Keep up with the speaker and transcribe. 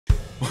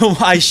Well,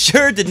 I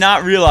sure did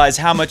not realize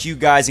how much you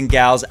guys and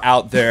gals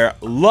out there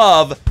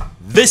love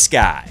this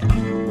guy,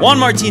 Juan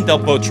Martín del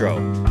Potro.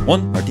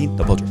 Juan Martín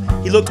del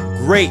Potro. He looked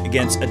great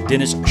against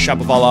Denis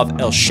Shapovalov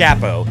El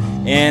Chapo,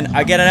 and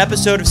I got an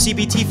episode of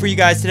CBT for you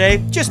guys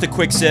today. Just a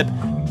quick sip,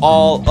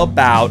 all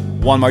about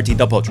Juan Martín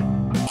del Potro.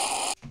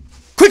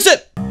 Quick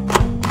sip!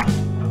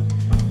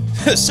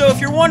 So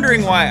if you're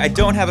wondering why I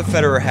don't have a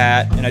Federer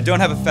hat and I don't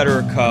have a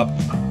Federer cup,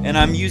 and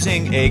I'm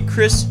using a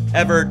Chris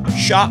Evert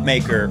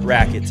Shotmaker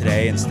racket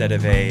today instead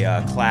of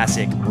a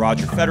classic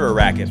Roger Federer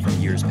racket from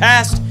years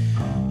past,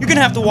 you're going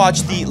to have to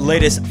watch the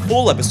latest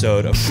full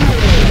episode of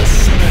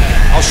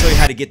I'll show you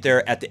how to get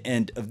there at the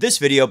end of this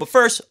video, but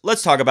first,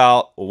 let's talk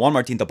about Juan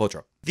Martín del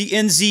Potro. The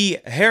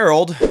NZ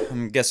Herald,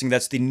 I'm guessing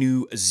that's the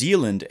New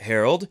Zealand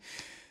Herald.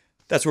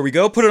 That's where we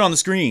go. Put it on the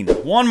screen.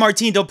 Juan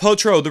Martín del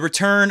Potro, the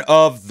return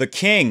of the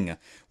king.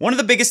 One of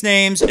the biggest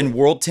names in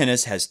world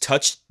tennis has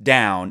touched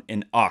down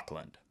in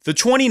Auckland. The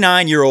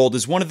 29-year-old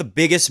is one of the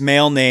biggest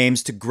male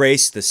names to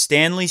grace the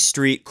Stanley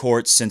Street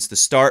courts since the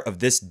start of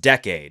this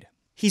decade.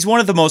 He's one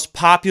of the most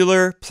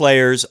popular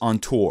players on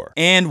tour,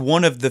 and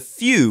one of the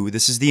few,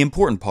 this is the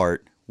important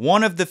part,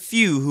 one of the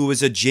few who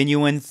is a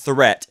genuine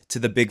threat to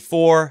the Big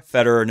Four,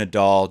 Federer,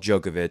 Nadal,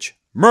 Djokovic,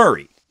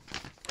 Murray.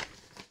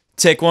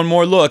 Take one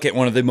more look at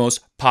one of the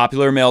most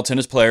popular male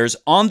tennis players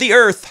on the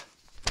earth.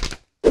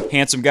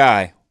 Handsome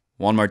guy,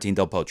 Juan Martín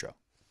del Potro.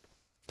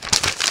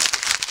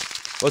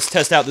 Let's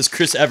test out this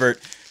Chris Evert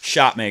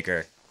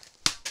Shotmaker.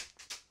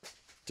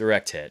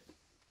 Direct hit.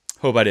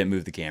 Hope I didn't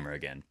move the camera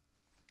again.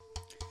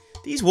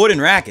 These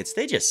wooden rackets,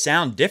 they just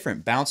sound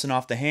different bouncing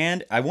off the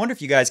hand. I wonder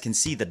if you guys can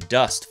see the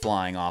dust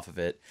flying off of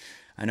it.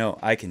 I know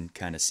I can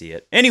kind of see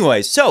it.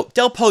 Anyways, so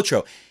Del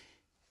Potro,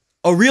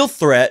 a real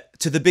threat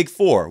to the Big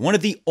Four. One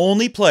of the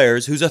only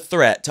players who's a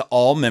threat to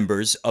all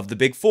members of the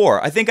Big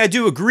Four. I think I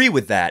do agree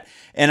with that.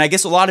 And I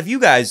guess a lot of you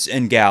guys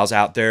and gals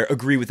out there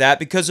agree with that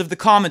because of the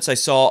comments I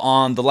saw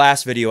on the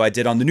last video I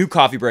did on the new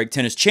Coffee Break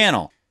Tennis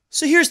channel.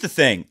 So here's the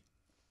thing.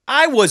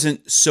 I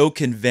wasn't so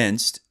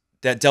convinced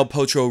that Del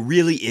Potro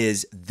really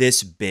is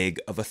this big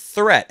of a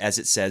threat, as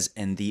it says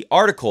in the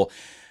article.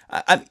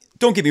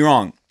 Don't get me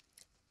wrong.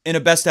 In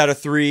a best out of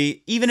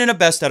 3, even in a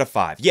best out of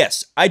 5.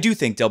 Yes, I do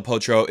think Del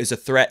Potro is a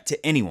threat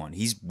to anyone.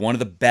 He's one of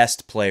the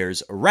best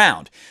players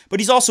around. But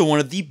he's also one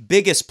of the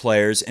biggest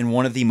players and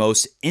one of the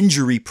most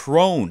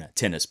injury-prone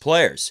tennis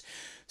players.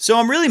 So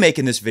I'm really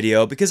making this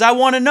video because I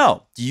want to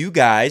know, do you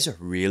guys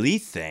really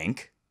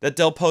think that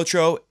Del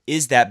Potro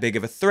is that big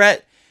of a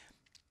threat?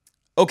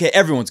 Okay,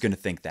 everyone's going to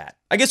think that.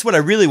 I guess what I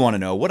really want to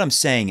know, what I'm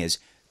saying is,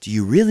 do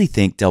you really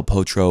think Del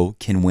Potro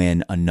can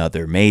win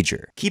another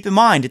major? Keep in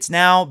mind, it's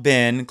now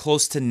been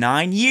close to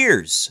 9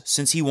 years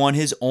since he won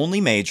his only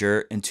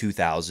major in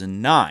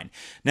 2009.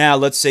 Now,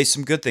 let's say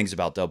some good things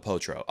about Del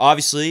Potro.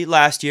 Obviously,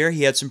 last year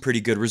he had some pretty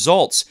good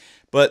results,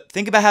 but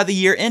think about how the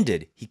year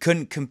ended. He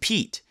couldn't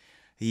compete.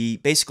 He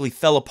basically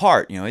fell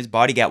apart. You know, his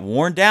body got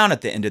worn down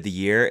at the end of the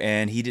year,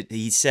 and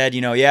he said,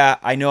 you know, yeah,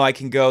 I know I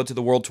can go to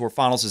the World Tour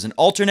Finals as an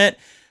alternate,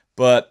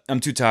 but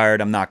I'm too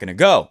tired. I'm not going to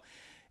go.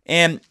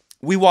 And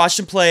we watched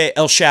him play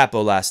El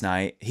Chapo last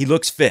night. He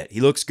looks fit. He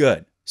looks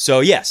good.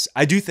 So yes,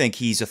 I do think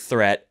he's a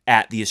threat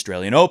at the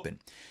Australian Open.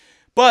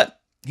 But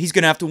he's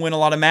going to have to win a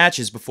lot of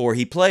matches before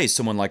he plays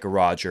someone like a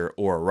Roger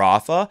or a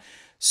Rafa.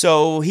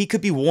 So he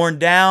could be worn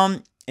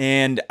down.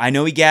 And I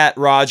know he got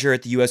Roger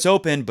at the US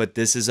Open, but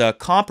this is a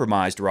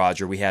compromised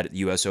Roger we had at the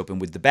US Open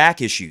with the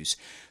back issues.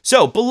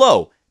 So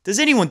below, does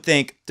anyone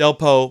think Del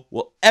Po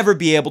will ever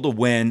be able to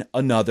win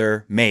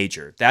another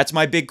major? That's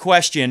my big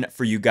question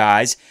for you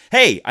guys.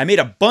 Hey, I made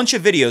a bunch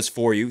of videos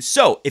for you,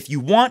 so if you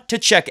want to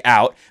check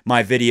out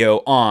my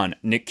video on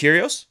Nick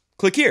Kyrgios,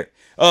 click here.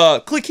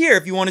 Click here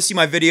if you want to see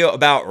my video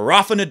about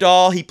Rafa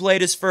Nadal. He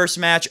played his first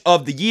match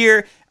of the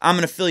year. I'm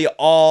going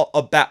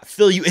to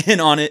fill you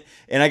in on it,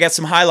 and I got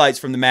some highlights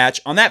from the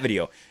match on that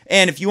video.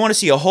 And if you want to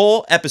see a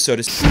whole episode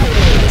of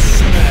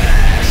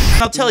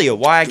I'll tell you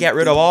why I got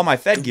rid of all my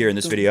Fed gear in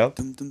this video.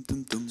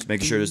 Just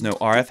making sure there's no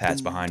RF hats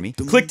behind me.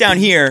 Click down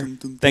here.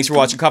 Thanks for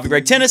watching Coffee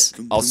Break Tennis.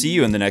 I'll see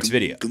you in the next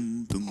video.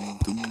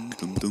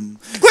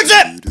 Quick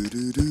zip!